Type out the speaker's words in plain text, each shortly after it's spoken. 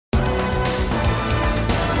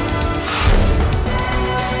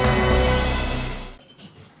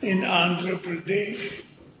in Andhra Pradesh.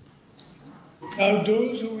 Now,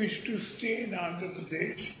 those who wish to stay in Andhra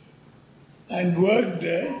Pradesh and work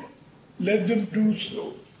there, let them do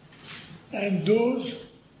so. And those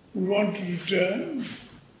who want to return,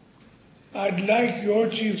 I'd like your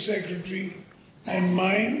Chief Secretary and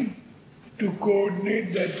mine to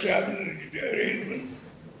coordinate their travel arrangements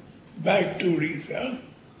back to Odisha.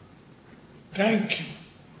 Thank you.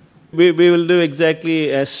 We will do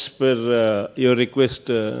exactly as per your request,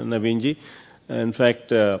 Naveenji. In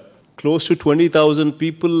fact, close to 20,000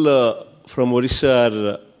 people from Odisha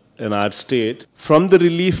are in our state. From the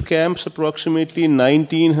relief camps, approximately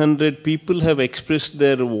 1,900 people have expressed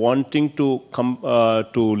their wanting to come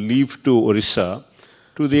to leave to Odisha.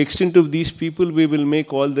 To the extent of these people, we will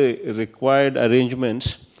make all the required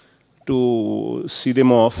arrangements to see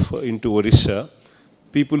them off into Odisha.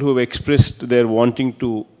 People who have expressed their wanting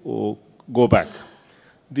to go back.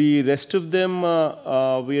 The rest of them,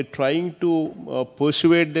 we are trying to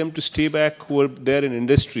persuade them to stay back who are there in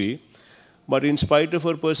industry. But in spite of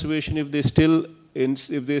our persuasion, if they still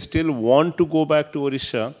want to go back to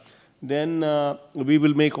Odisha, then we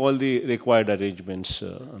will make all the required arrangements,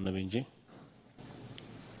 Naveenji.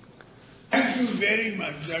 Thank you very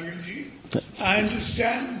much, Jaganji. I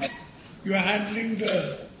understand you are handling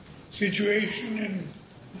the situation in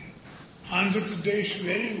Andhra Pradesh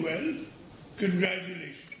very well.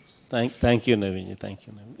 Congratulations. Thank you, Naveen. Thank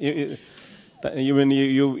you, Naveen.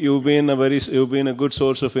 You've been a good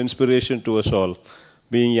source of inspiration to us all.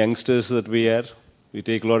 Being youngsters that we are, we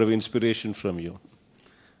take a lot of inspiration from you.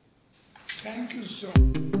 Thank you so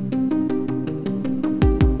much.